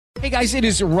Hey guys, it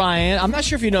is Ryan. I'm not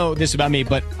sure if you know this about me,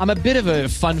 but I'm a bit of a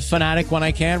fun fanatic when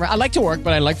I can. I like to work,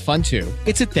 but I like fun too.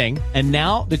 It's a thing. And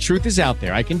now the truth is out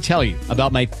there. I can tell you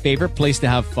about my favorite place to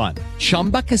have fun.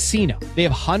 Chumba Casino. They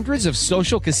have hundreds of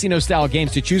social casino style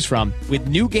games to choose from with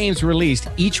new games released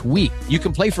each week. You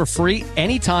can play for free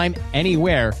anytime,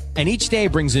 anywhere. And each day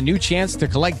brings a new chance to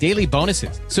collect daily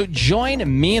bonuses. So join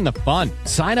me in the fun.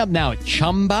 Sign up now at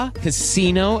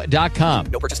ChumbaCasino.com.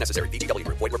 No purchase necessary. VGW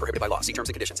Group. Void where prohibited by law. See terms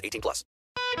and conditions. 18 plus.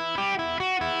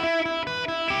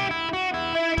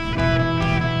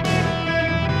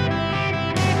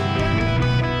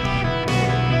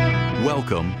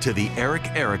 Welcome to the Eric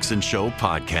Erickson Show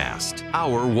podcast,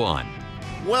 Hour 1.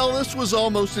 Well, this was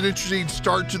almost an interesting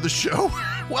start to the show.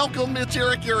 Welcome, it's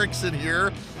Eric Erickson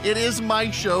here. It is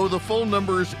my show. The phone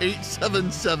number is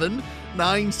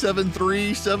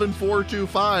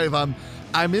 877-973-7425.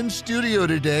 I'm in studio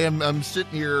today. I'm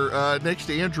sitting here next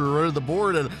to Andrew running the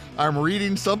board, and I'm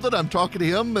reading something. I'm talking to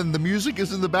him, and the music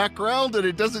is in the background, and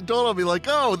it doesn't dawn on me like,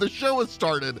 oh, the show has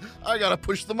started. I got to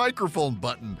push the microphone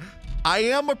button. I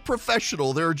am a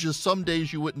professional. There are just some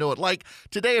days you wouldn't know it. Like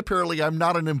today, apparently, I'm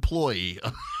not an employee.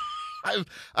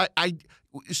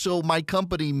 So my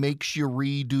company makes you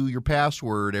redo your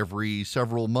password every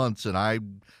several months, and I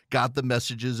got the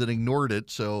messages and ignored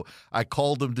it. So I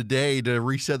called them today to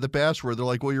reset the password. They're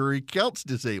like, well, your account's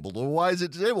disabled. Well, why is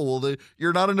it disabled? Well,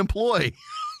 you're not an employee.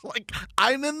 Like,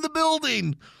 I'm in the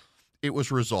building. It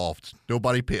was resolved.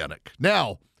 Nobody panic.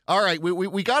 Now, all right,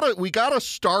 we gotta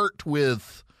start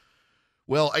with,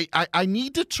 well, I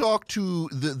need to talk to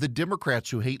the Democrats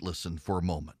who hate listen for a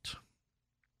moment.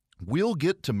 We'll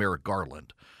get to Merrick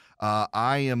Garland.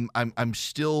 I'm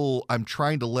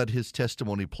trying to let his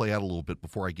testimony play out a little bit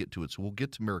before I get to it. So we'll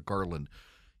get to Merrick Garland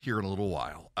here in a little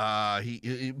while.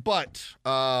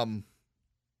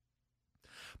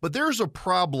 But there's a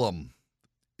problem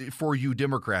for you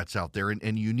Democrats out there,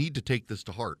 and you need to take this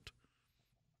to heart.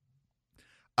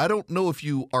 I don't know if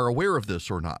you are aware of this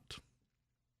or not,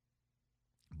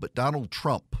 but Donald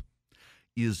Trump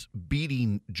is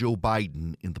beating Joe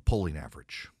Biden in the polling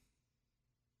average.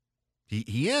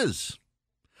 He is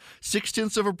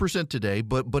 0.6% today,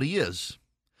 but he is.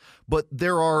 But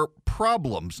there are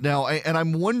problems now, and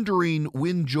I'm wondering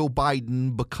when Joe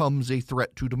Biden becomes a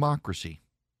threat to democracy.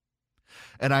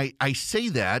 And I say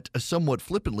that somewhat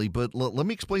flippantly, but let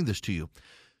me explain this to you.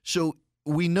 So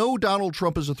we know Donald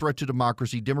Trump is a threat to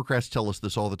democracy. Democrats tell us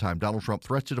this all the time. Donald Trump,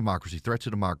 threat to democracy, threat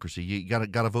to democracy. You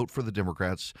got to vote for the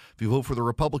Democrats. If you vote for the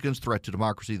Republicans, threat to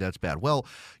democracy, that's bad. Well,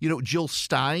 you know, Jill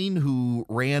Stein, who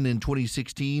ran in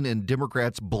 2016, and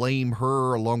Democrats blame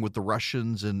her along with the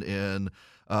Russians and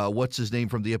what's his name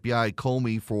from the FBI,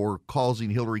 Comey, for causing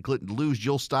Hillary Clinton to lose.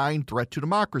 Jill Stein, threat to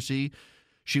democracy.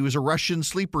 She was a Russian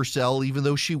sleeper cell, even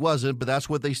though she wasn't, but that's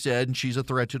what they said, and she's a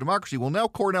threat to democracy. Well, now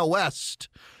Cornel West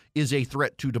is a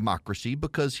threat to democracy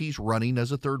because he's running as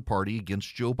a third party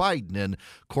against Joe Biden. And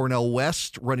Cornel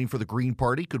West, running for the Green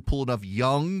Party, could pull enough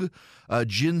young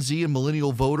Gen Z and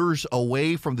millennial voters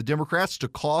away from the Democrats to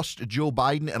cost Joe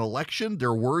Biden an election.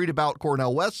 They're worried about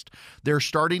Cornel West. They're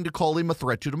starting to call him a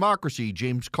threat to democracy.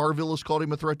 James Carville has called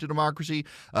him a threat to democracy.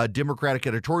 Democratic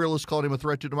editorialists called him a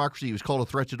threat to democracy. He was called a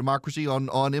threat to democracy on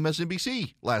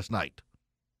MSNBC last night.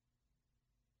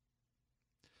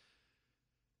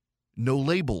 No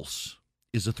Labels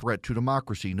is a threat to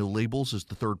democracy. No Labels is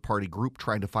the third-party group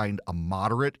trying to find a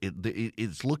moderate.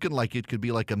 It's looking like it could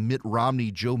be like a Mitt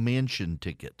Romney, Joe Manchin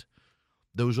ticket.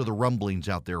 Those are the rumblings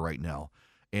out there right now,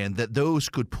 and that those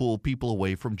could pull people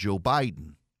away from Joe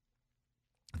Biden.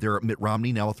 They're Mitt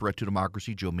Romney, now a threat to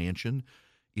democracy. Joe Manchin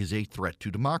is a threat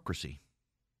to democracy.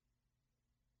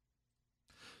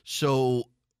 So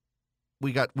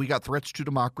we got threats to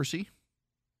democracy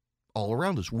all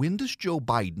around us. When does Joe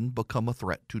Biden become a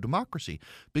threat to democracy?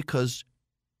 Because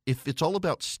if it's all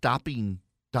about stopping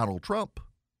Donald Trump,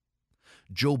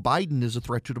 Joe Biden is a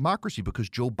threat to democracy because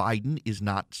Joe Biden is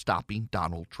not stopping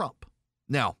Donald Trump.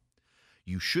 Now,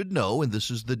 you should know, and this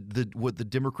is what the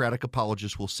Democratic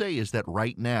apologists will say, is that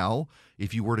right now,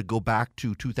 if you were to go back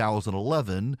to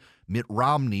 2011, Mitt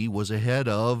Romney was ahead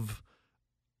of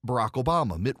Barack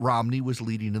Obama. Mitt Romney was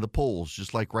leading in the polls,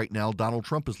 just like right now Donald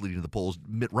Trump is leading in the polls.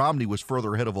 Mitt Romney was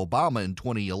further ahead of Obama in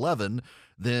 2011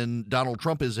 than Donald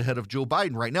Trump is ahead of Joe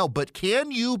Biden right now. But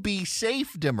can you be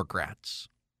safe, Democrats?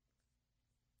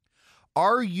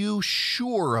 Are you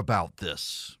sure about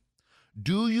this?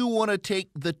 Do you want to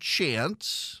take the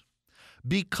chance?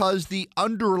 Because the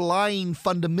underlying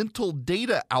fundamental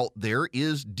data out there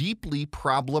is deeply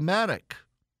problematic.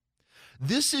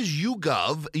 This is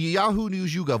YouGov, Yahoo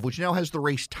News YouGov, which now has the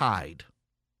race tied.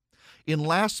 In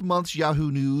last month's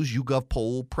Yahoo News YouGov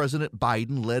poll, President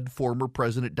Biden led former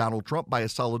President Donald Trump by a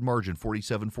solid margin,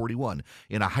 47-41,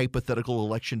 in a hypothetical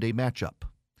Election Day matchup.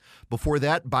 Before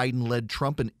that, Biden led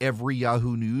Trump in every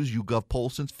Yahoo News YouGov poll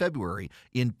since February,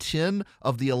 in 10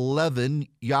 of the 11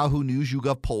 Yahoo News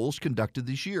YouGov polls conducted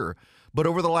this year. But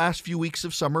over the last few weeks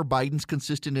of summer, Biden's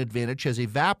consistent advantage has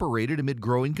evaporated amid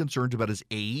growing concerns about his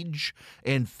age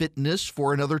and fitness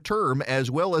for another term, as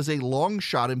well as a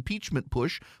long-shot impeachment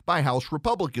push by House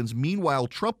Republicans. Meanwhile,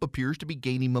 Trump appears to be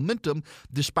gaining momentum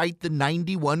despite the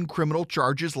 91 criminal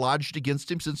charges lodged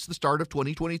against him since the start of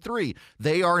 2023.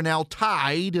 They are now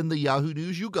tied in the Yahoo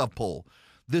News YouGov poll.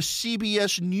 The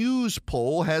CBS News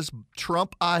poll has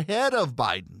Trump ahead of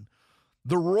Biden.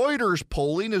 The Reuters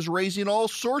polling is raising all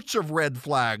sorts of red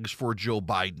flags for Joe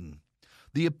Biden.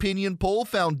 The opinion poll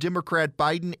found Democrat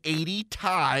Biden 80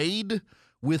 tied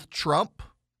with Trump,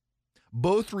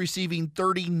 both receiving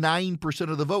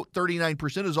 39% of the vote.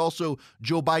 39% is also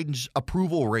Joe Biden's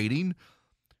approval rating.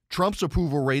 Trump's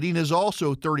approval rating is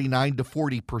also 39 to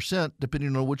 40%,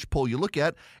 depending on which poll you look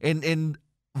at. And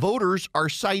voters are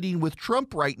siding with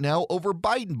Trump right now over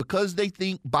Biden because they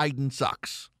think Biden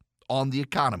sucks on the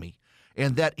economy,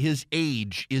 and that his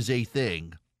age is a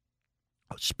thing.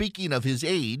 Speaking of his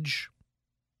age,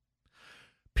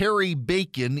 Perry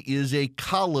Bacon is a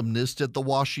columnist at the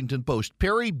Washington Post.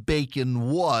 Perry Bacon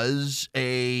was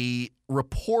a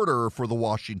reporter for the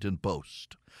Washington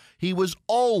Post. He was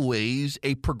always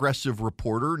a progressive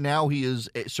reporter. Now he is,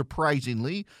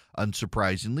 surprisingly,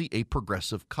 unsurprisingly, a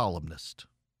progressive columnist.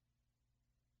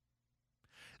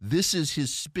 This is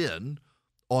his spin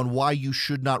on why you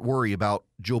should not worry about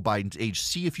Joe Biden's age.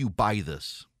 See if you buy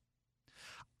this.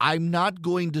 I'm not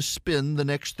going to spend the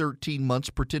next 13 months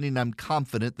pretending I'm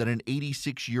confident that an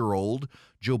 86-year-old,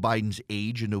 Joe Biden's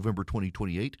age in November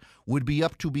 2028, would be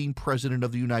up to being president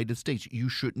of the United States. You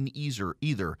shouldn't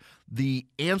either. The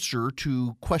answer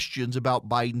to questions about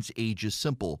Biden's age is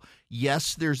simple.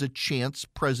 Yes, there's a chance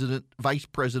Vice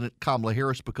President Kamala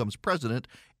Harris becomes president,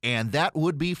 and that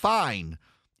would be fine.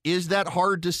 Is that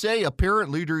hard to say?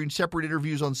 Apparently, during separate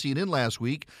interviews on CNN last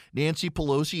week, Nancy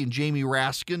Pelosi and Jamie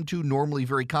Raskin, two normally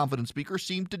very confident speakers,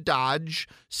 seemed to dodge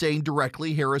saying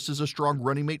directly Harris is a strong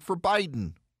running mate for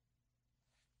Biden.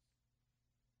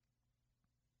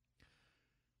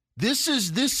 This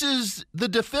is the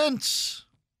defense.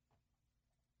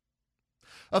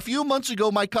 A few months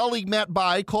ago, my colleague Matt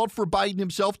Bai called for Biden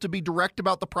himself to be direct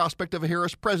about the prospect of a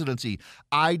Harris presidency.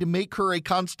 I'd make her a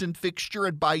constant fixture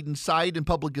at Biden's side in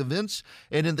public events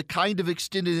and in the kind of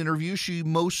extended interview she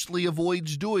mostly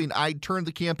avoids doing. I'd turn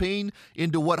the campaign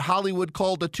into what Hollywood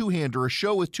called a two-hander, a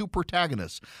show with two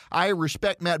protagonists. I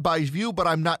respect Matt Bai's view, but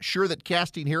I'm not sure that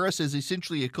casting Harris as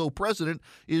essentially a co-president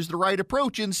is the right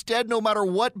approach. Instead, no matter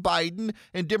what Biden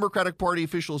and Democratic Party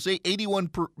officials say,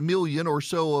 81 million or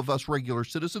so of us regular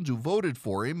citizens who voted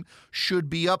for him should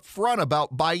be upfront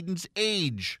about Biden's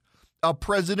age. A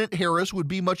President Harris would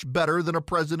be much better than a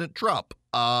President Trump.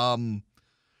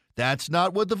 That's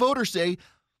not what the voters say.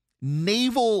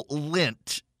 Naval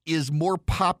lint is more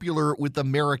popular with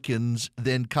Americans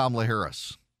than Kamala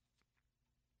Harris.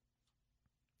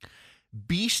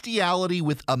 Bestiality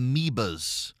with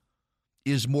amoebas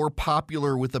is more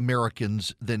popular with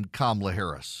Americans than Kamala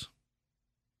Harris.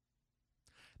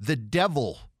 The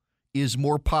devil is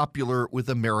more popular with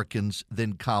Americans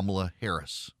than Kamala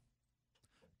Harris.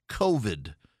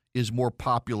 COVID is more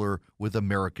popular with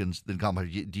Americans than Kamala.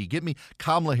 Do you get me?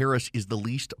 Kamala Harris is the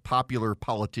least popular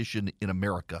politician in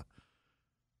America.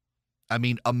 I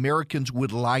mean, Americans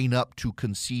would line up to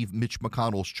conceive Mitch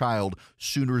McConnell's child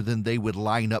sooner than they would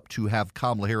line up to have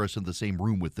Kamala Harris in the same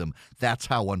room with them. That's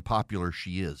how unpopular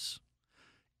she is.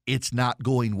 It's not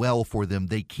going well for them.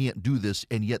 They can't do this,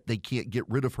 and yet they can't get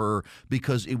rid of her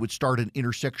because it would start an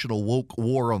intersectional woke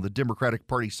war on the Democratic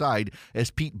Party side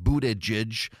as Pete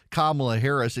Buttigieg, Kamala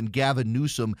Harris, and Gavin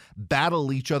Newsom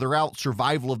battle each other out,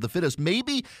 survival of the fittest.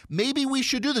 Maybe we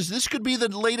should do this. This could be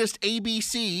the latest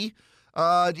ABC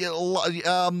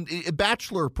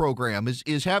bachelor program,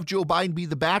 is have Joe Biden be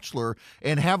the bachelor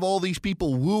and have all these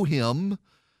people woo him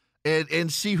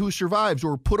and see who survives,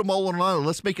 or put them all on an island.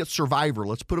 Let's make it Survivor.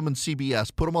 Let's put them in CBS.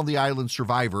 Put them on the island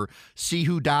Survivor. See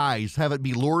who dies. Have it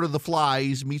be Lord of the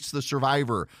Flies meets the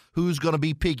Survivor. Who's going to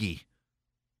be Piggy?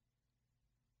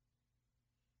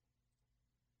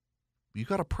 You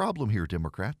got a problem here,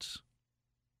 Democrats.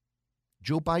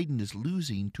 Joe Biden is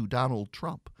losing to Donald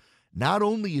Trump. Not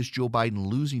only is Joe Biden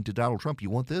losing to Donald Trump,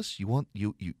 you want this? You want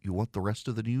the rest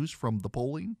of the news from the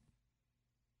polling?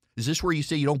 Is this where you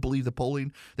say you don't believe the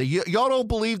polling? That y'all don't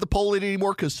believe the polling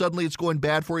anymore because suddenly it's going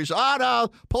bad for you? So,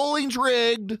 no, polling's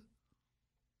rigged.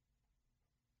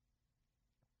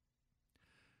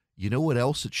 You know what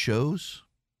else it shows?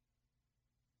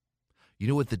 You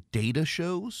know what the data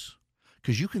shows?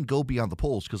 Because you can go beyond the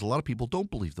polls, because a lot of people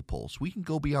don't believe the polls. We can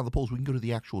go beyond the polls. We can go to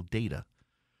the actual data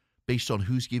based on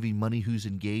who's giving money, who's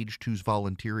engaged, who's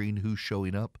volunteering, who's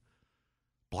showing up.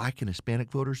 Black and Hispanic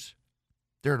voters,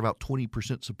 they're at about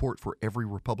 20% support for every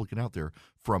Republican out there,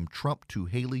 from Trump to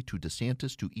Haley to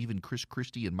DeSantis to even Chris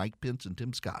Christie and Mike Pence and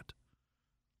Tim Scott.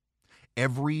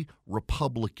 Every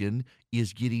Republican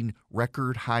is getting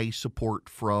record high support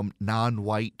from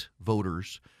non-white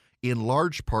voters, in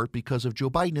large part because of Joe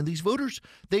Biden. And these voters,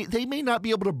 they may not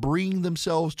be able to bring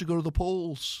themselves to go to the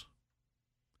polls.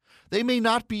 They may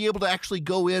not be able to actually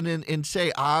go in and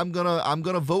say, I'm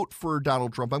gonna vote for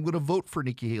Donald Trump. I'm gonna vote for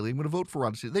Nikki Haley. I'm gonna vote for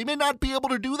Ron DeSantis. They may not be able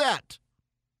to do that.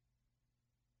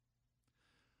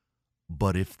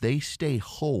 But if they stay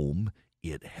home,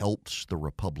 it helps the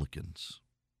Republicans.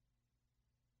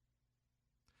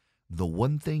 The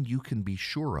one thing you can be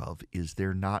sure of is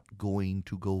they're not going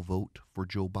to go vote for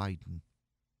Joe Biden.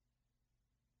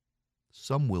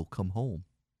 Some will come home.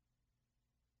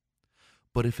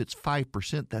 But if it's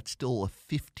 5%, that's still a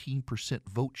 15%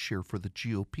 vote share for the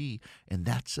GOP, and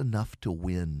that's enough to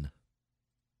win.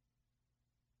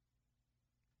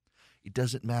 It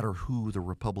doesn't matter who the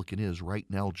Republican is. Right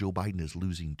now, Joe Biden is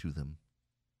losing to them.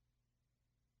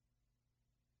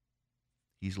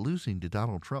 He's losing to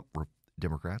Donald Trump,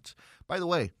 Democrats. By the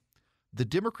way, the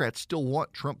Democrats still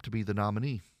want Trump to be the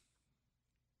nominee.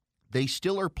 They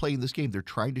still are playing this game. They're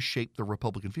trying to shape the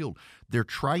Republican field. They're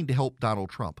trying to help Donald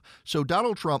Trump. So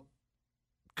Donald Trump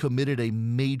committed a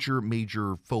major,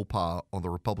 major faux pas on the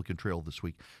Republican trail this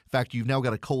week. In fact, you've now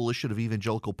got a coalition of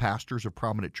evangelical pastors of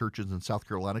prominent churches in South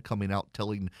Carolina coming out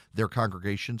telling their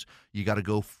congregations, you got to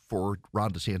go for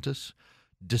Ron DeSantis.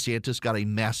 DeSantis got a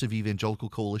massive evangelical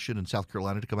coalition in South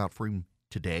Carolina to come out for him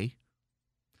today.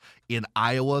 In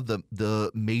Iowa,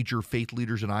 the major faith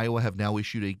leaders in Iowa have now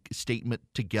issued a statement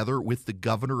together with the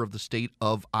governor of the state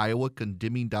of Iowa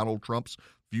condemning Donald Trump's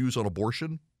views on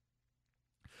abortion.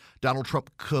 Donald Trump,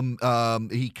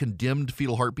 he condemned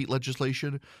fetal heartbeat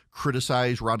legislation,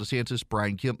 criticized Ron DeSantis,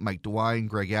 Brian Kemp, Mike DeWine,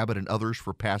 Greg Abbott, and others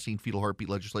for passing fetal heartbeat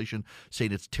legislation,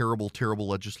 saying it's terrible, terrible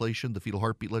legislation, the fetal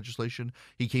heartbeat legislation.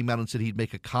 He came out and said he'd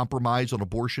make a compromise on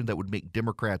abortion that would make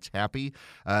Democrats happy.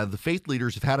 The faith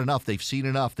leaders have had enough. They've seen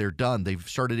enough. They're done. They've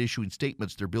started issuing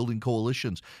statements. They're building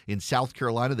coalitions. In South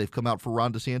Carolina, they've come out for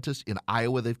Ron DeSantis. In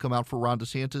Iowa, they've come out for Ron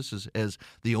DeSantis as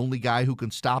the only guy who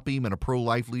can stop him and a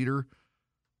pro-life leader.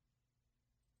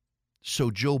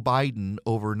 So Joe Biden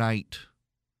overnight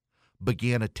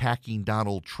began attacking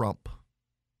Donald Trump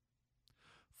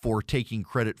for taking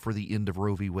credit for the end of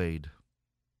Roe v. Wade.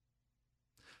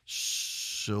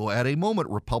 So at a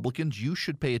moment, Republicans, you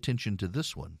should pay attention to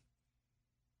this one.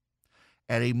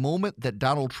 At a moment that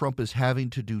Donald Trump is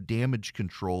having to do damage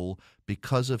control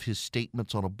because of his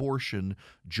statements on abortion,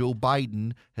 Joe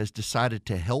Biden has decided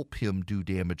to help him do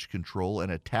damage control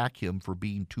and attack him for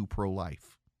being too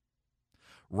pro-life.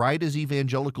 Right as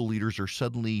evangelical leaders are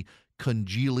suddenly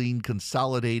congealing,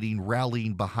 consolidating,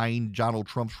 rallying behind Donald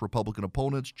Trump's Republican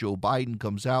opponents, Joe Biden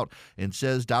comes out and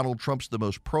says Donald Trump's the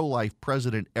most pro-life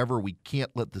president ever. We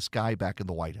can't let this guy back in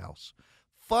the White House.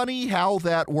 Funny how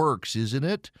that works, isn't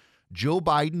it? Joe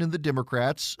Biden and the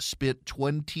Democrats spent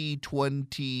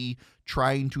 2020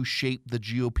 trying to shape the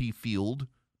GOP field.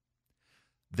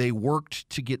 They worked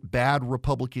to get bad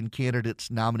Republican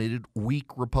candidates nominated, weak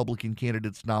Republican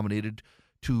candidates nominated,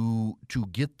 to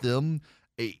get them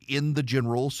in the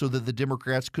general so that the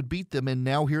Democrats could beat them. And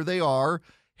now here they are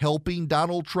helping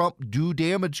Donald Trump do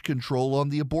damage control on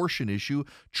the abortion issue,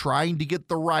 trying to get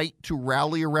the right to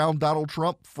rally around Donald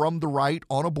Trump from the right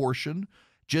on abortion.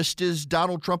 Just as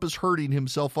Donald Trump is hurting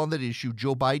himself on that issue,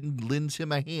 Joe Biden lends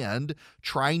him a hand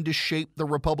trying to shape the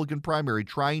Republican primary,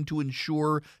 trying to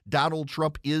ensure Donald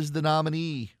Trump is the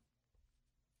nominee.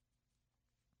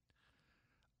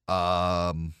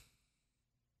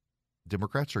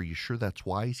 Democrats, are you sure that's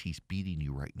wise? He's beating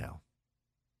you right now.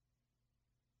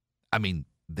 I mean,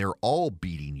 they're all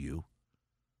beating you,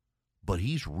 but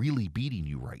he's really beating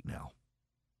you right now.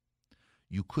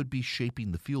 You could be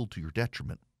shaping the field to your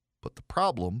detriment, but the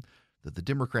problem that the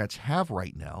Democrats have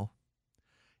right now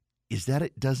is that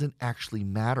it doesn't actually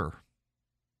matter.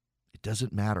 It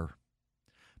doesn't matter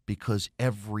because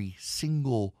every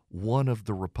single one of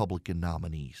the Republican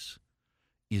nominees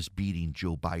is beating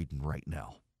Joe Biden right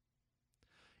now.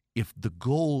 If the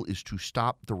goal is to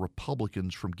stop the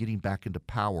Republicans from getting back into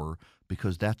power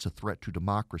because that's a threat to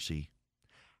democracy,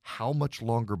 how much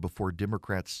longer before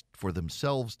Democrats for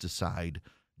themselves decide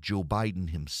Joe Biden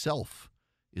himself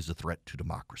is a threat to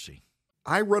democracy?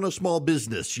 I run a small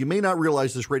business. You may not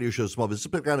realize this radio show is small business,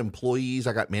 but I've got employees.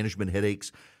 I got management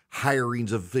headaches,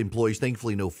 hirings of employees,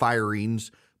 thankfully no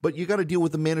firings. But you got to deal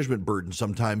with the management burden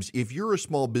sometimes. If you're a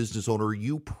small business owner,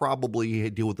 you probably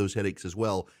deal with those headaches as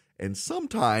well. And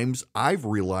sometimes I've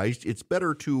realized it's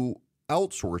better to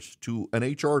outsource to an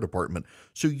HR department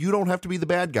so you don't have to be the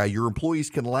bad guy. Your employees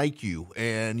can like you,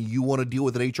 and you want to deal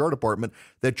with an HR department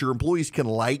that your employees can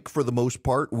like for the most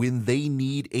part when they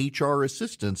need HR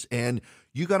assistance. And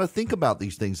you got to think about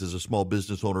these things as a small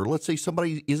business owner. Let's say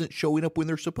somebody isn't showing up when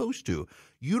they're supposed to.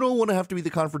 You don't want to have to be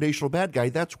the confrontational bad guy.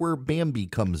 That's where Bambi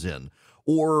comes in.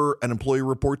 Or an employee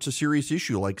reports a serious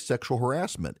issue like sexual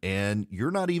harassment, and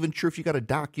you're not even sure if you got a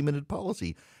documented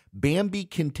policy. Bambi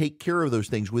can take care of those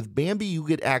things. With Bambi, you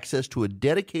get access to a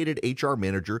dedicated HR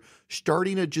manager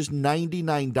starting at just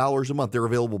 $99 a month. They're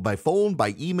available by phone,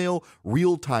 by email,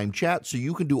 real-time chat, so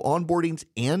you can do onboardings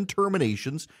and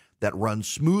terminations that run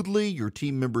smoothly. Your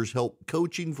team members help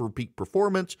coaching for peak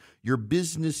performance. Your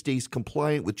business stays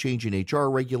compliant with changing HR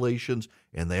regulations,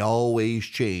 and they always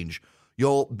change.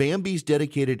 Y'all, Bambi's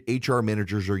dedicated HR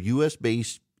managers are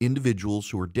U.S.-based individuals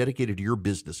who are dedicated to your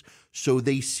business. So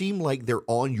they seem like they're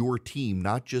on your team,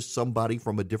 not just somebody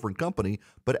from a different company,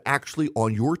 but actually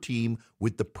on your team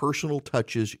with the personal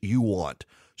touches you want.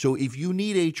 So if you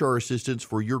need HR assistance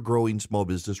for your growing small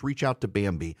business, reach out to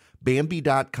Bambi,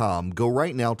 Bambi.com. Go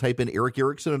right now, type in Eric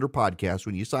Erickson under podcast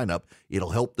when you sign up.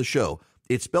 It'll help the show.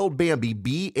 It's spelled Bambi,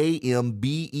 Bambee.com,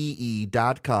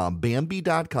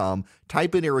 Bambi.com.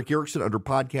 Type in Eric Erickson under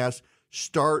podcast.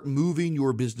 Start moving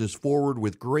your business forward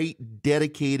with great,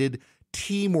 dedicated,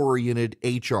 team-oriented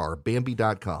HR,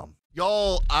 Bambi.com.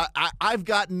 Y'all, I've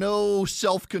got no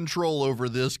self-control over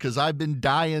this because I've been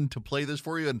dying to play this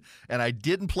for you, and I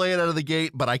didn't play it out of the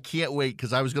gate, but I can't wait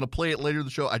because I was going to play it later in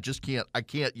the show. I just can't. I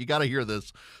can't. You got to hear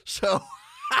this. So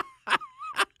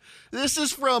this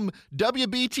is from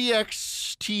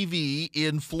WBTX TV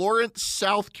in Florence,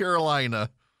 South Carolina.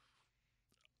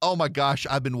 Oh my gosh,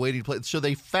 I've been waiting to play. So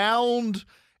they found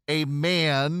a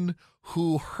man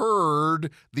who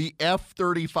heard the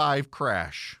F-35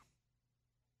 crash.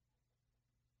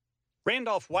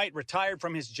 Randolph White retired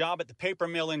from his job at the paper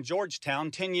mill in Georgetown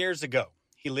 10 years ago.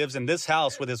 He lives in this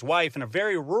house with his wife in a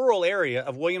very rural area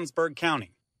of Williamsburg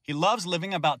County. He loves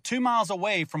living about 2 miles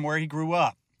away from where he grew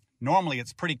up. Normally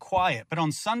it's pretty quiet, but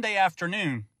on Sunday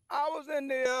afternoon, I was in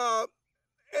the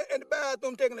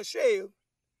bathroom taking a shave,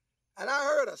 and I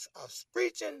heard a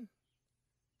screeching,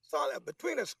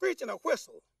 between a screech and a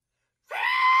whistle. I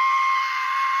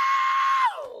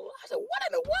said, what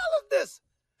in the world is this?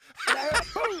 And I heard a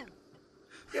boom.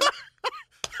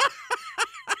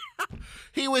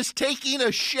 He was taking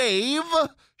a shave.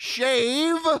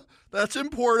 That's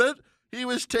important. He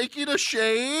was taking a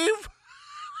shave.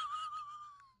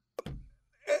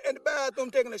 In the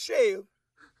bathroom taking a shave,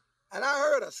 and I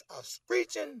heard a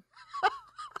screeching,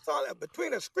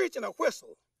 between a screech and a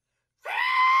whistle. I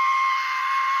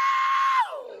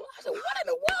said, what in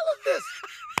the world is this?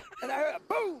 And I heard a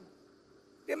boom.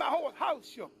 Then my whole house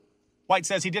shook. White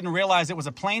says he didn't realize it was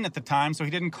a plane at the time, so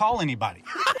he didn't call anybody.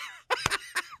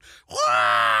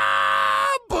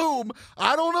 Boom!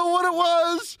 I don't know what it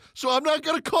was, so I'm not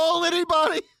going to call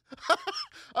anybody.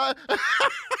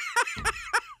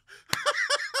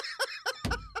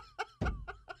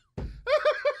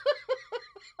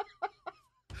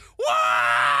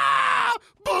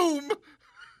 Boom!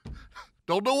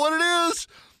 Don't know what it is.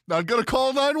 Not going to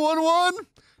call 911.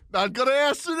 Not going to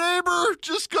ask the neighbor.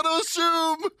 Just going to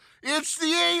assume it's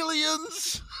the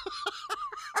aliens.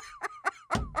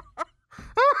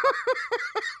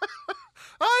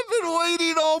 I've been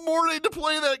waiting all morning to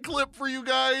play that clip for you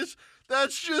guys.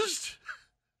 That's just,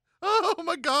 oh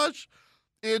my gosh.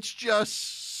 It's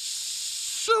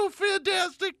just so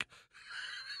fantastic.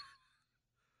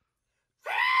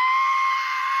 I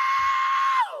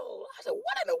said,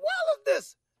 what in the world is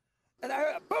this? And I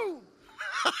heard a boom.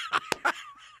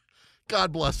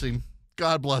 God bless him.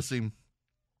 God bless him.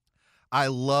 I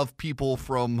love people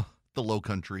from the low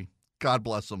country. God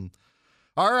bless them.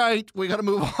 All right, we got to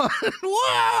move on. Wow,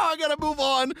 I got to move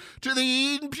on to the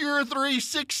Eden Pure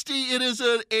 360. It is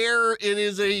an air, it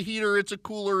is a heater, it's a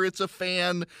cooler, it's a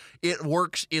fan. It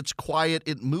works, it's quiet,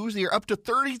 it moves the air up to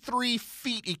 33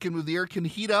 feet. It can move the air, can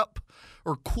heat up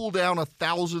or cool down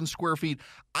 1,000 square feet.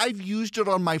 I've used it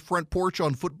on my front porch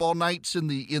on football nights in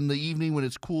the evening when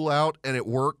it's cool out, and it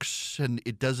works, and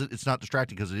it's not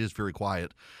distracting because it is very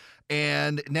quiet.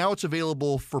 And now it's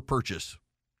available for purchase.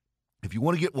 If you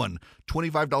want to get one,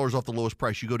 $25 off the lowest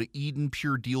price, you go to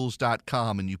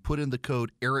EdenPureDeals.com and you put in the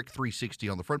code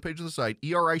ERIC360 on the front page of the site,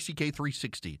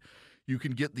 ERICK360. you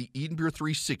can get the Eden Pure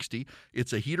 360.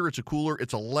 It's a heater, it's a cooler,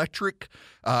 it's electric,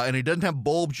 and it doesn't have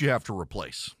bulbs you have to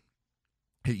replace.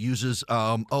 It uses,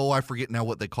 I forget now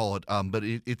what they call it, but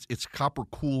it's copper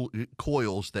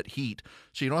coils that heat,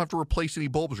 so you don't have to replace any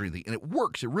bulbs or anything. And it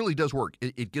works. It really does work.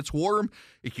 It gets warm.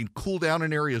 It can cool down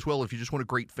an area as well. If you just want a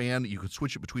great fan, you can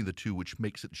switch it between the two, which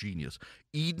makes it genius.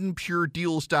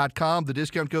 EdenPureDeals.com. The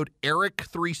discount code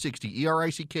ERIC360,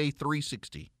 ERICK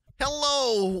 360.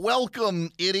 Hello,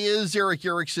 welcome. It is Eric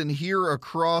Erickson here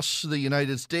across the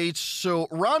United States. So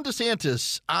Ron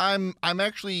DeSantis, I'm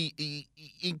actually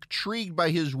intrigued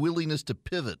by his willingness to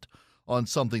pivot on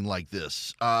something like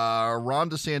this.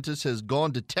 Ron DeSantis has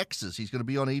gone to Texas. He's going to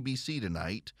be on ABC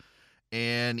tonight,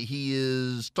 and he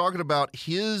is talking about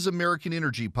his American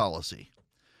energy policy.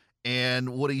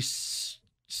 And what he's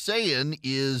saying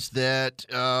is that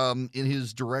in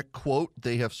his direct quote,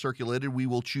 they have circulated, we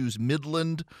will choose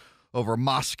Midland over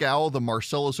Moscow, the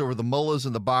Marcellus over the Mullahs,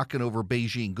 and the Bakken over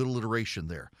Beijing. Good alliteration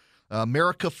there.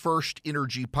 America First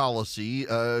energy policy.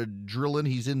 Drilling,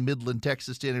 he's in Midland,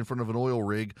 Texas, standing in front of an oil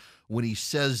rig. When he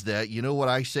says that, you know what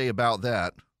I say about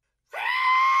that?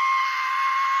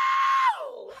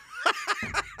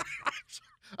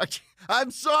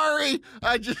 I'm sorry.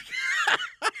 I just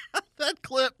that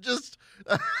clip just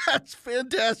that's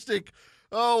fantastic.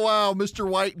 Oh, wow, Mr.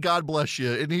 White, God bless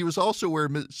you. And he was also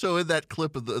wearing, so in that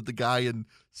clip of the guy in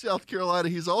South Carolina,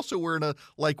 he's also wearing a,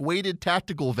 weighted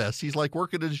tactical vest. He's,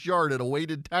 working in his yard in a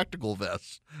weighted tactical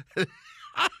vest.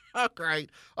 Great.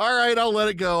 All right, I'll let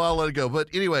it go. But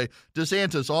anyway,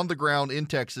 DeSantis on the ground in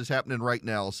Texas, happening right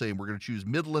now, saying we're going to choose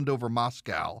Midland over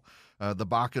Moscow, the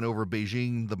Bakken over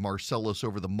Beijing, the Marcellus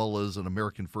over the Mullahs, and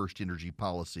American First energy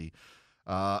policy.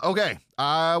 Okay,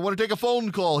 I want to take a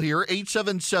phone call here,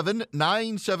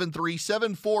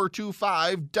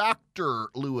 877-973-7425, Dr.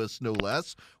 Lewis, no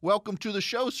less. Welcome to the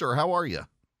show, sir. How are you?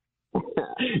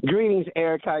 Greetings,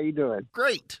 Eric. How you doing?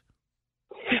 Great.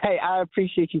 Hey, I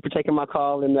appreciate you for taking my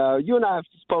call. And you and I have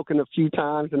spoken a few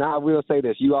times, and I will say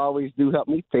this. You always do help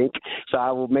me think, so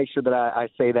I will make sure that I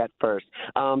say that first.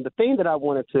 The thing that I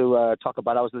wanted to talk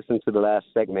about, I was listening to the last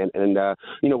segment, and,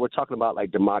 we're talking about,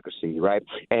 democracy, right?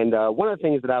 And one of the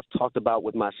things that I've talked about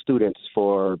with my students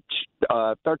for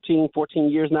 13, 14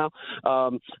 years now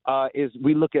is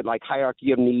we look at,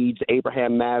 hierarchy of needs,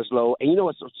 Abraham Maslow. And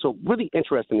what's so really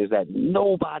interesting is that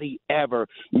nobody ever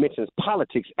mentions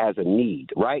politics as a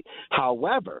need, right?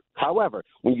 However,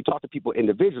 when you talk to people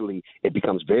individually, it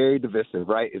becomes very divisive,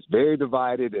 right? It's very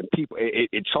divided, and people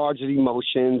it charges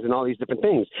emotions and all these different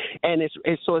things. And it's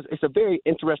a very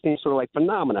interesting sort of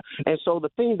phenomena. And so the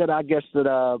thing that I guess that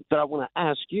I want to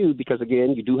ask you, because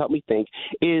again, you do help me think,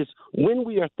 is when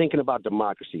we are thinking about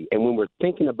democracy and when we're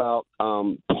thinking about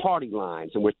party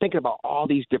lines and we're thinking about all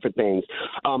these different things,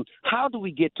 how do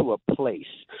we get to a place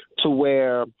to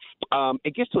where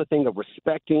it gets to a thing of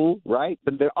respecting, right?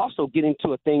 But they're also getting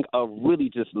to a thing of really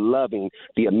just loving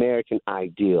the American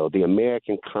ideal, the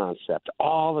American concept,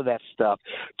 all of that stuff,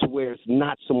 to where it's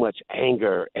not so much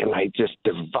anger and just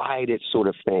divided sort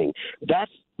of thing.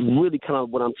 That's really kind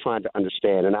of what I'm trying to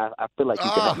understand, and I feel like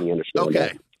you can help me understand. Okay.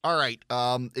 That. All right.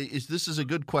 This is a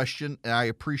good question, and I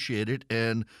appreciate it.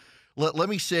 And let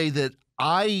me say that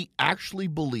I actually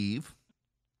believe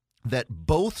that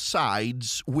both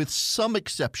sides, with some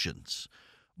exceptions,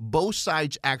 both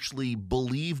sides actually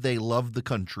believe they love the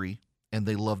country and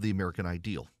they love the American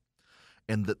ideal.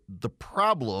 And the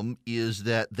problem is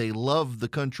that they love the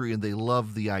country and they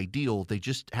love the ideal. They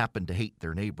just happen to hate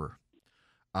their neighbor.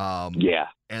 And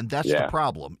that's the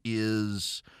problem,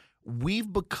 is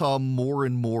we've become more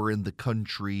and more in the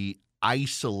country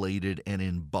isolated and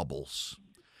in bubbles.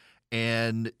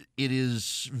 And it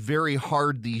is very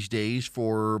hard these days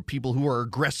for people who are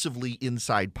aggressively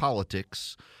inside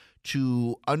politics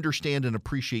to understand and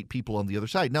appreciate people on the other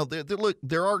side. Now,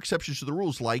 there are exceptions to the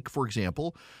rules. Like, for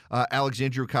example,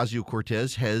 Alexandria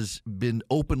Ocasio-Cortez has been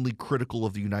openly critical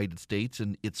of the United States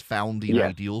and its founding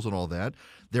ideals and all that.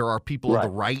 There are people on the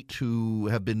right who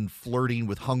have been flirting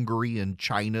with Hungary and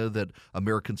China, that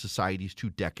American society is too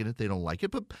decadent. They don't like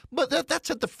it. But that's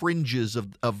at the fringes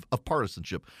of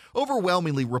partisanship.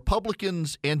 Overwhelmingly,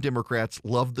 Republicans and Democrats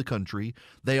love the country.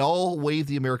 They all wave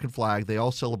the American flag. They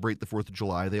all celebrate the 4th of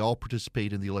July. They all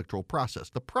participate in the electoral process.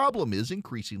 The problem is,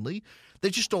 increasingly, they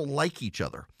just don't like each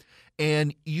other.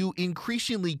 And you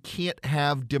increasingly can't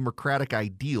have democratic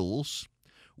ideals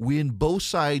when both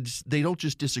sides, they don't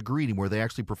just disagree anymore. They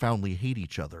actually profoundly hate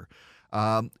each other.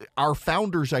 Our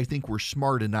founders, I think, were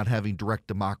smart in not having direct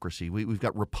democracy. We've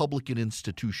got Republican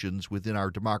institutions within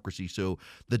our democracy. So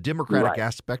the democratic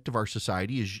aspect of our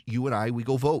society is you and I, we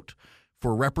go vote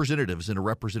for representatives in a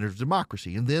representative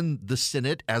democracy. And then the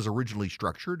Senate, as originally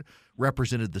structured,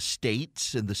 represented the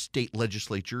states, and the state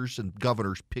legislatures and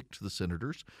governors picked the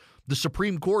senators. The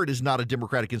Supreme Court is not a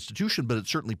democratic institution, but it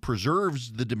certainly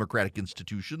preserves the democratic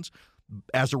institutions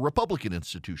as a Republican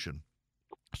institution.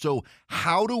 So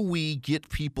how do we get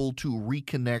people to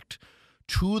reconnect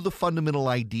to the fundamental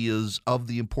ideas of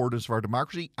the importance of our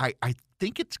democracy? I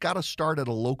think it's got to start at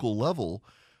a local level,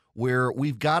 where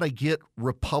we've got to get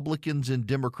Republicans and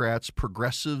Democrats,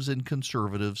 progressives and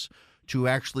conservatives, to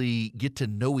actually get to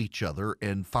know each other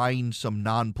and find some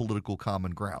non-political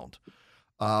common ground.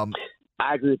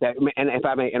 I agree with that. And if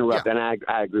I may interrupt, and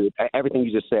I agree. Everything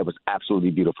you just said was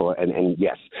absolutely beautiful. And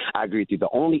yes, I agree with you. The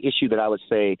only issue that I would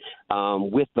say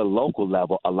with the local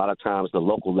level, a lot of times the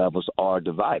local levels are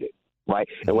divided. Right.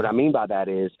 And what I mean by that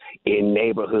is in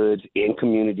neighborhoods, in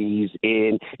communities,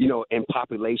 in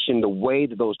population, the way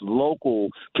that those local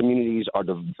communities are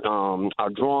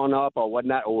drawn up or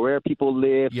whatnot, or where people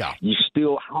live, you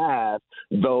still have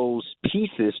those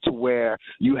pieces to where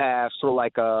you have sort of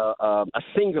like a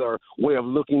singular way of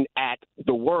looking at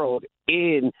the world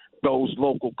in those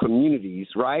local communities,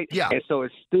 right? Yeah. And so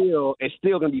it's still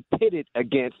going to be pitted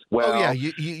against. Well, oh yeah,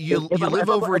 you live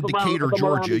over in Decatur,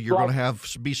 Georgia. You're going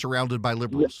to be surrounded by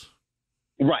liberals.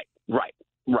 Right.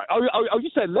 Oh, you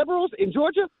said liberals in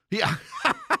Georgia? Yeah.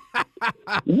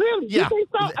 Really? Yeah. You think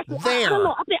so? There. I don't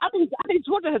know. I think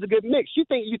Georgia has a good mix. You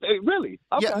think really?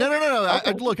 Okay. Yeah. No.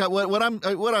 Okay. Look,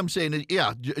 what I'm saying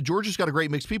is, Georgia's got a great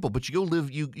mix of people, but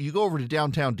you go over to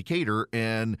downtown Decatur,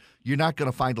 and you're not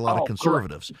going to find a lot of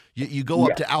conservatives. You go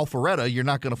up to Alpharetta, you're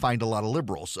not going to find a lot of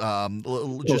liberals.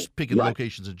 Just picking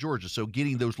locations in Georgia. So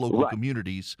getting those local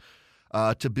communities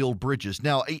to build bridges.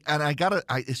 Now,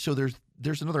 and so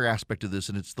there's another aspect of this,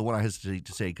 and it's the one I hesitate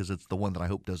to say because it's the one that I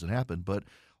hope doesn't happen, but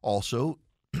also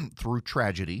through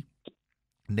tragedy,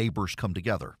 neighbors come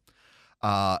together.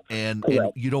 And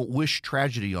you don't wish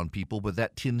tragedy on people, but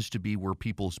that tends to be where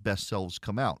people's best selves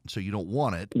come out. So you don't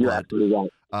want it. You're absolutely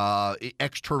right.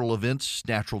 External events,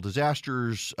 natural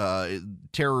disasters,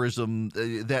 terrorism,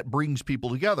 that brings people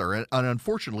together. And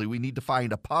unfortunately, we need to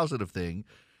find a positive thing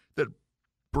that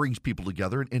brings people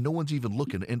together, and no one's even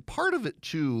looking. And part of it,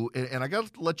 too, and I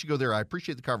got to let you go there. I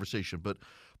appreciate the conversation, but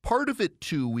part of it,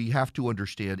 too, we have to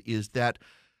understand is that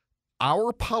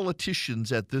our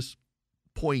politicians at this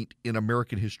point in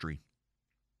American history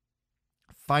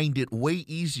find it way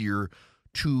easier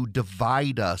to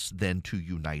divide us than to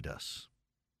unite us,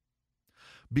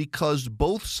 because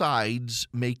both sides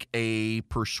make a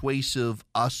persuasive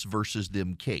us versus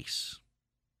them case.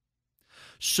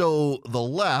 So the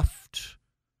left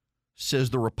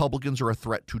says the Republicans are a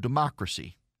threat to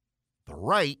democracy. The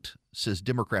right says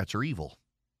Democrats are evil.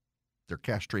 They're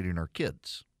castrating our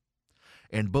kids.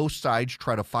 And both sides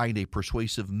try to find a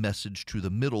persuasive message to the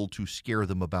middle to scare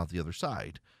them about the other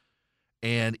side.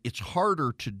 And it's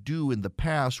harder to do in the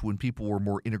past when people were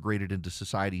more integrated into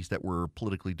societies that were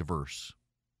politically diverse.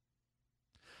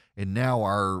 And now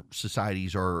our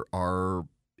societies are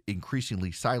increasingly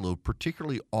siloed,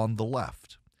 particularly on the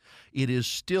left. It is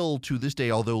still, to this day,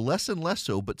 although less and less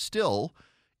so, but still,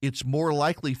 it's more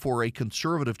likely for a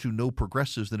conservative to know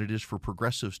progressives than it is for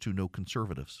progressives to know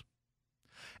conservatives.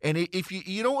 And if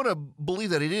you don't want to believe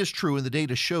that it is true, and the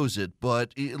data shows it,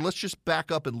 but let's just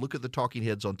back up and look at the talking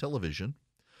heads on television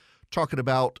talking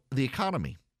about the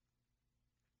economy.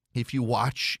 If you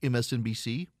watch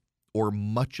MSNBC or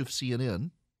much of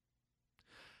CNN,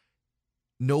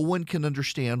 no one can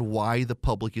understand why the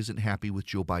public isn't happy with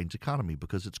Joe Biden's economy,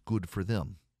 because it's good for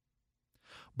them.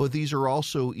 But these are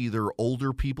also either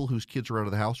older people whose kids are out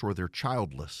of the house or they're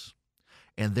childless.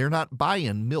 And they're not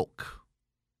buying milk,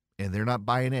 and they're not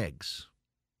buying eggs.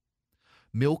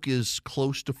 Milk is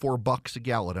close to $4 a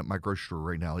gallon at my grocery store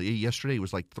right now. Yesterday it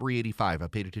was like $3.85. I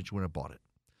paid attention when I bought it.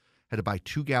 Had to buy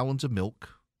 2 gallons of milk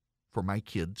for my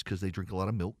kids because they drink a lot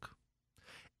of milk.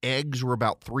 Eggs were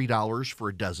about $3 for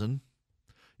a dozen.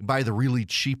 Buy the really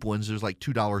cheap ones, there's like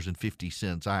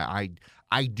 $2.50.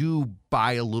 I do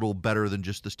buy a little better than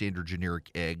just the standard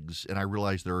generic eggs, and I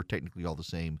realize they're technically all the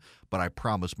same, but I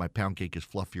promise my pound cake is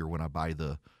fluffier when I buy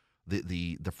the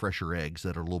fresher eggs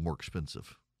that are a little more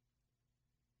expensive.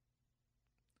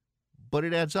 But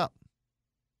it adds up.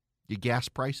 Your gas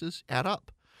prices add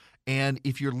up. And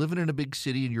if you're living in a big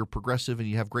city and you're progressive and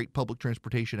you have great public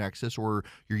transportation access, or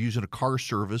you're using a car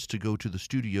service to go to the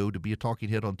studio to be a talking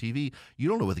head on TV, you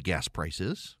don't know what the gas price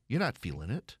is. You're not feeling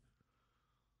it.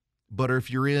 But if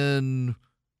you're in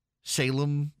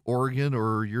Salem, Oregon,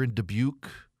 or you're in Dubuque,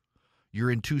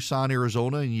 you're in Tucson,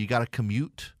 Arizona, and you got to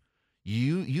commute,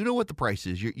 You know what the price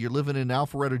is. You're living in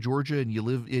Alpharetta, Georgia, and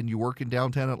you work in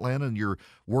downtown Atlanta, and your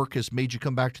work has made you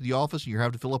come back to the office, and you're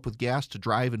having to fill up with gas to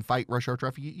drive and fight rush hour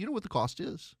traffic. You know what the cost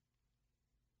is.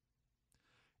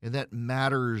 And that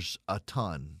matters a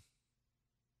ton.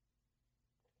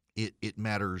 It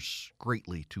matters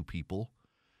greatly to people.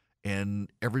 And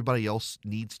everybody else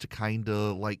needs to kind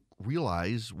of like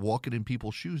realize, walking in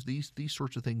people's shoes, these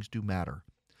sorts of things do matter.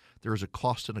 There is a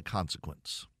cost and a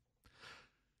consequence.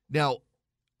 Now,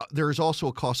 there is also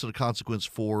a cost and a consequence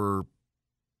for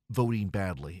voting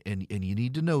badly. And you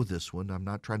need to know this one. I'm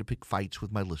not trying to pick fights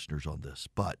with my listeners on this,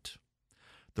 but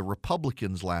the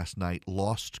Republicans last night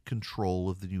lost control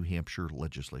of the New Hampshire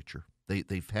legislature.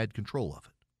 They've had control of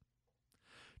it.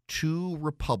 2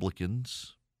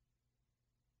 Republicans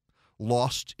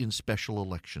lost in special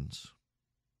elections.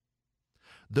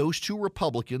 Those 2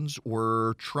 Republicans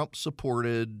were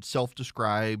Trump-supported,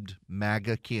 self-described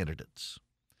MAGA candidates.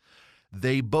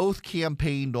 They both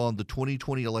campaigned on the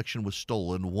 2020 election was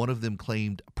stolen. One of them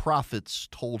claimed prophets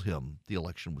told him the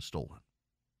election was stolen.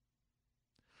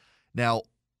 Now,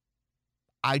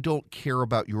 I don't care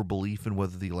about your belief in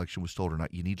whether the election was stolen or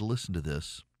not. You need to listen to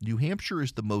this. New Hampshire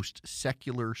is the most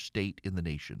secular state in the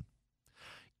nation.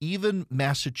 Even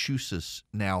Massachusetts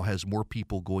now has more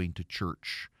people going to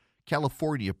church.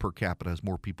 California per capita has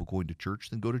more people going to church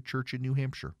than go to church in New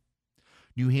Hampshire.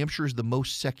 New Hampshire is the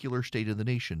most secular state in the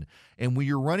nation. And when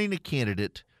you're running a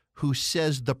candidate who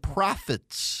says the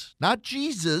prophets, not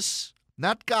Jesus,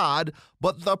 not God,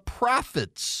 but the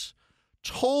prophets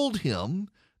told him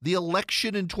the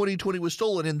election in 2020 was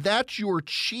stolen, and that's your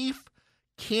chief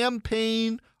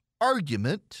campaign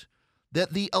argument,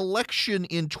 that the election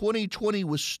in 2020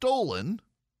 was stolen,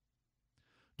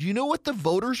 do you know what the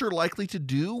voters are likely to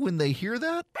do when they hear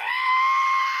that?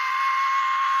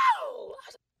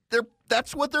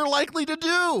 That's what they're likely to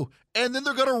do. And then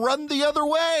they're going to run the other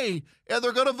way, and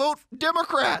they're going to vote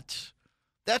Democrat.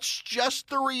 That's just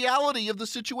the reality of the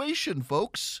situation,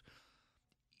 folks.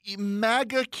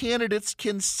 MAGA candidates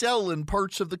can sell in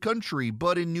parts of the country,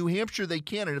 but in New Hampshire they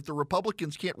can't. And if the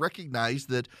Republicans can't recognize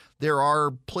that there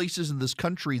are places in this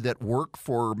country that work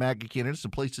for MAGA candidates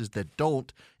and places that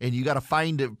don't, and you got to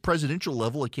find at presidential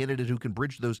level a candidate who can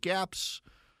bridge those gaps,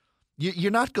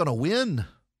 you're not going to win.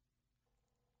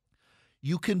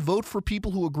 You can vote for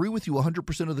people who agree with you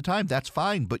 100% of the time. That's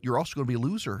fine, but you're also going to be a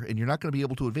loser, and you're not going to be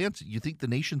able to advance it. You think the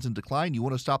nation's in decline. You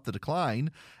want to stop the decline,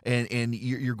 and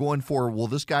you're going for, well,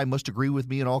 this guy must agree with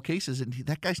me in all cases, and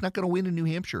that guy's not going to win in New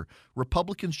Hampshire.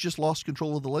 Republicans just lost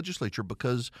control of the legislature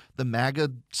because the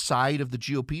MAGA side of the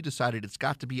GOP decided it's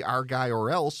got to be our guy or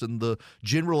else, and the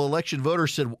general election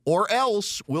voters said, or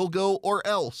else, we'll go or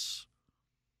else.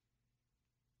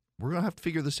 We're going to have to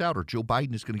figure this out, or Joe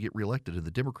Biden is going to get reelected, and the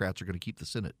Democrats are going to keep the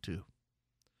Senate, too.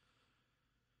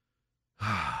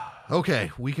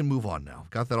 Okay, we can move on now.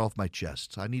 Got that off my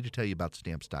chest. I need to tell you about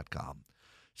Stamps.com.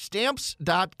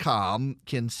 Stamps.com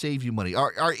can save you money.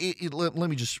 Let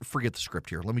me just forget the script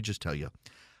here. Let me just tell you.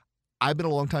 I've been a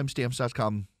long-time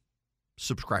Stamps.com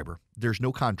subscriber. There's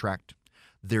no contract.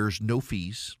 There's no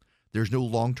fees. There's no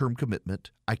long-term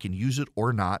commitment. I can use it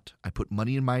or not. I put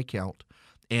money in my account.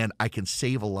 And I can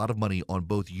save a lot of money on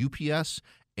both UPS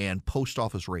and post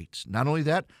office rates. Not only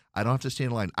that, I don't have to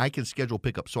stand in line. I can schedule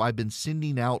pickup. So I've been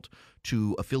sending out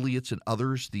to affiliates and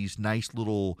others these nice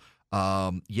little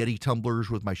Yeti tumblers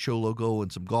with my show logo and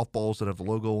some golf balls that have the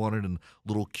logo on it and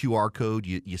little QR code.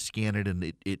 You scan it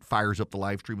and it fires up the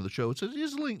live stream of the show. It's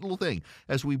just a little thing.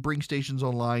 As we bring stations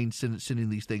online, sending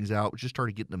these things out, just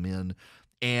started getting them in.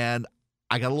 And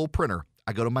I got a little printer.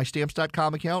 I go to my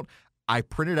Stamps.com account. I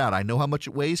print it out. I know how much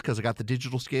it weighs because I got the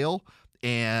digital scale,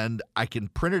 and I can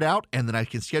print it out, and then I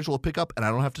can schedule a pickup, and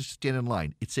I don't have to stand in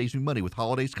line. It saves me money. With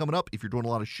holidays coming up, if you're doing a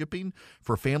lot of shipping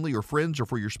for family or friends or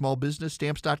for your small business,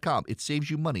 Stamps.com. It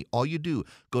saves you money. All you do,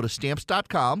 go to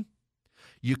Stamps.com.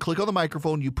 You click on the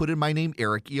microphone, you put in my name,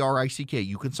 Eric, E-R-I-C-K.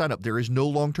 You can sign up. There is no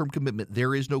long-term commitment.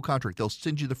 There is no contract. They'll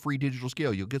send you the free digital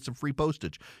scale. You'll get some free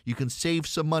postage. You can save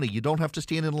some money. You don't have to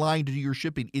stand in line to do your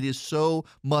shipping. It is so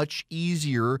much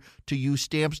easier to use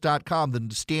Stamps.com than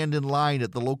to stand in line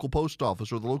at the local post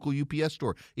office or the local UPS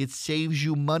store. It saves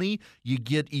you money. You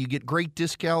get great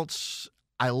discounts.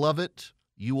 I love it.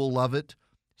 You will love it.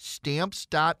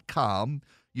 Stamps.com.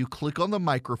 You click on the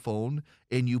microphone,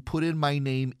 and you put in my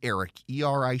name, Eric,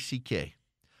 E-R-I-C-K.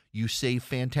 You save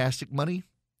fantastic money.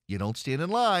 You don't stand in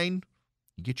line.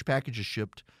 You get your packages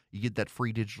shipped. You get that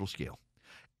free digital scale.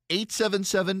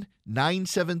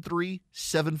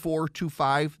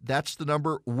 877-973-7425. That's the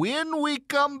number. When we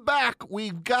come back,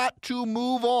 we've got to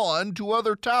move on to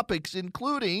other topics,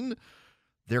 including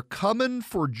They're coming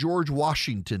for George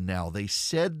Washington now. They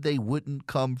said they wouldn't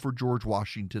come for George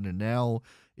Washington, and now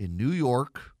in New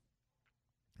York,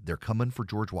 they're coming for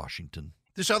George Washington.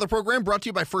 This other program brought to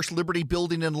you by First Liberty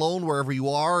Building and Loan. Wherever you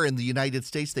are in the United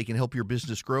States, they can help your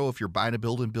business grow. If you're buying a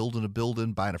building,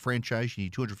 buying a franchise, you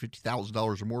need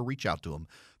 $250,000 or more, reach out to them.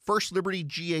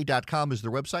 FirstLibertyGA.com is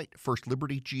their website,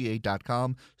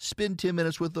 FirstLibertyGA.com. Spend 10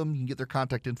 minutes with them. You can get their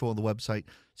contact info on the website.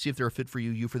 See if they're a fit for you,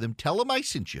 you for them. Tell them I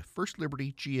sent you,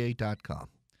 FirstLibertyGA.com.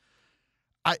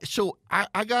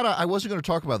 I wasn't going to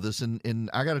talk about this,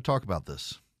 and I got to talk about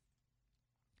this.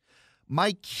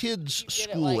 My kids'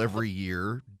 school every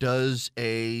year does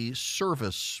a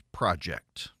service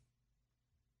project,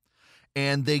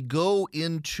 and they go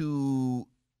into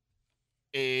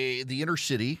the inner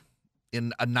city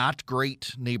in a not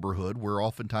great neighborhood where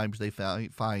oftentimes they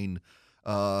find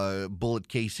bullet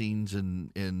casings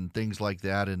and things like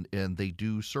that, and they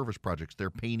do service projects. They're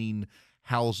painting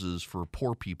houses for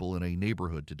poor people in a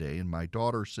neighborhood today, and my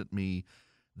daughter sent me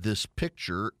this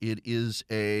picture. It is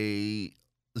a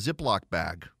Ziploc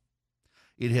bag.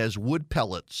 It has wood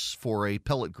pellets for a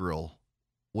pellet grill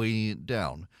weighing it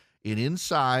down, and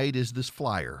inside is this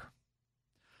flyer.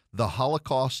 The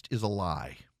Holocaust is a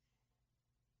lie.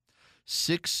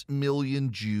 6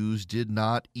 million Jews did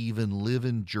not even live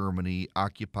in Germany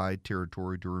occupied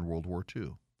territory during World War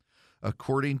II.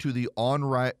 According to the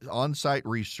on-site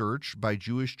research by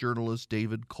Jewish journalist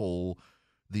David Cole,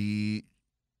 the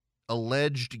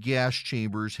alleged gas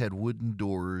chambers had wooden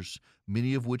doors,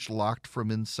 many of which locked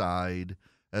from inside,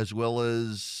 as well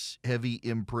as heavy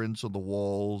imprints on the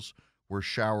walls where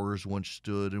showers once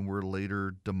stood and were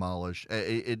later demolished.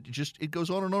 It goes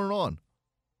on and on and on.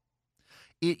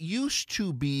 It used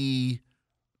to be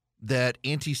that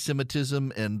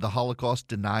anti-Semitism and the Holocaust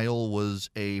denial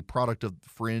was a product of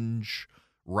fringe,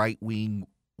 right-wing,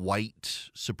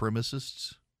 white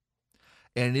supremacists.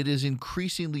 And it is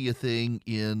increasingly a thing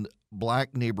in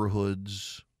black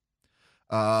neighborhoods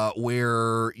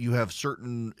where you have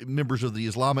certain members of the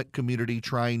Islamic community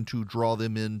trying to draw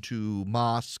them into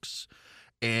mosques,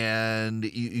 and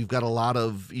you've got a lot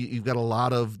of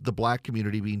the black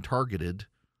community being targeted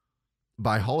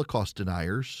by Holocaust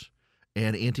deniers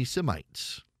and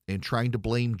anti-Semites and trying to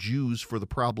blame Jews for the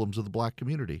problems of the black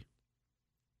community.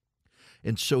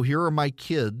 And so here are my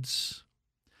kids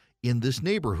in this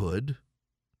neighborhood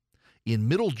in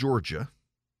Middle Georgia,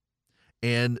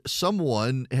 and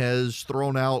someone has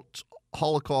thrown out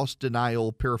Holocaust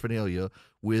denial paraphernalia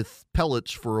with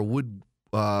pellets for a wood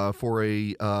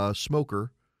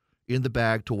smoker in the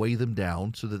bag to weigh them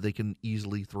down so that they can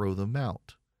easily throw them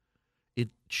out. It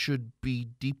should be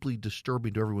deeply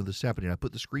disturbing to everyone this is happening. I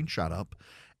put the screenshot up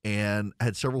and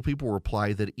had several people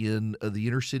reply that in the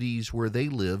inner cities where they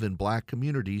live, in black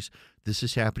communities, this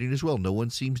is happening as well. No one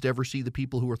seems to ever see the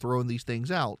people who are throwing these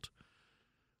things out,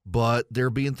 but they're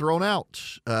being thrown out,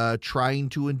 trying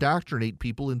to indoctrinate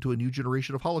people into a new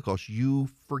generation of Holocaust. You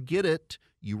forget it,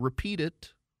 you repeat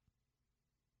it.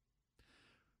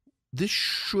 This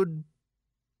should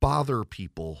bother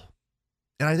people.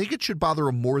 And I think it should bother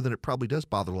them more than it probably does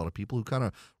bother a lot of people who kind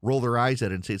of roll their eyes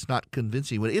at it and say it's not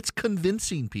convincing. When it's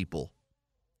convincing people.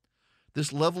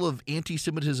 This level of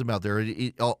anti-Semitism out there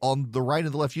on the right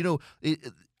and the left,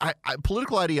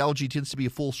 political ideology tends to be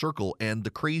a full circle, and the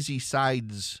crazy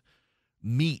sides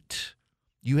meet.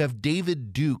 You have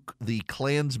David Duke, the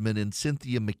Klansman, and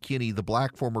Cynthia McKinney, the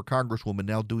black former congresswoman,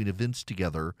 now doing events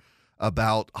together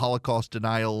about Holocaust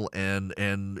denial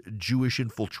and Jewish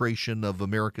infiltration of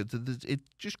America.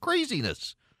 It's just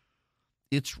craziness.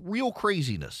 It's real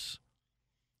craziness.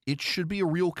 It should be a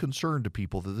real concern to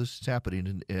people that this is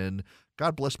happening, and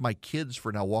God bless my kids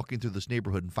for now walking through this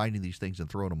neighborhood and finding these things and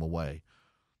throwing them away.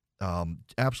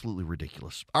 Absolutely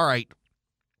ridiculous. All right.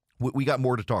 We got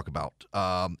more to talk about.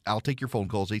 I'll take your phone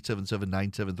calls,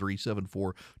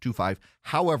 877-973-7425.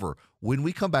 However, when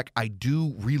we come back, I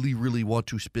do really, really want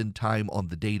to spend time on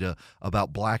the data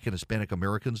about black and Hispanic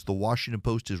Americans. The Washington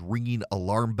Post is ringing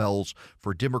alarm bells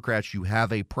for Democrats. You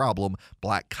have a problem.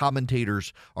 Black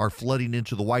commentators are flooding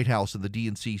into the White House and the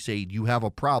DNC saying you have a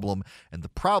problem. And the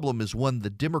problem is one the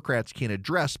Democrats can't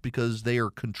address because they are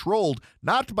controlled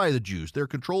not by the Jews. They're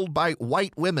controlled by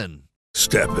white women.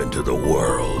 Step into the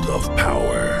world of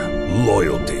power,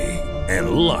 loyalty,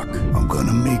 and luck. I'm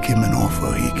gonna make him an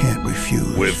offer he can't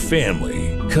refuse. With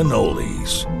family,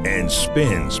 cannolis, and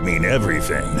spins mean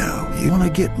everything. Now, you wanna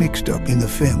get mixed up in the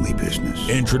family business.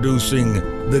 Introducing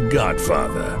The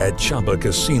Godfather at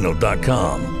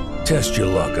ChumbaCasino.com. Test your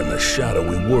luck in the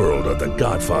shadowy world of The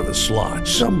Godfather slot.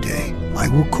 Someday, I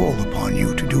will call upon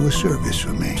you to do a service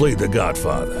for me. Play The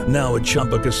Godfather, now at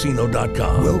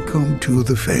ChumbaCasino.com. Welcome to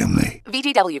the family.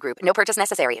 VGW Group. No purchase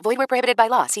necessary. Void where prohibited by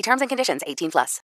law. See terms and conditions. 18+.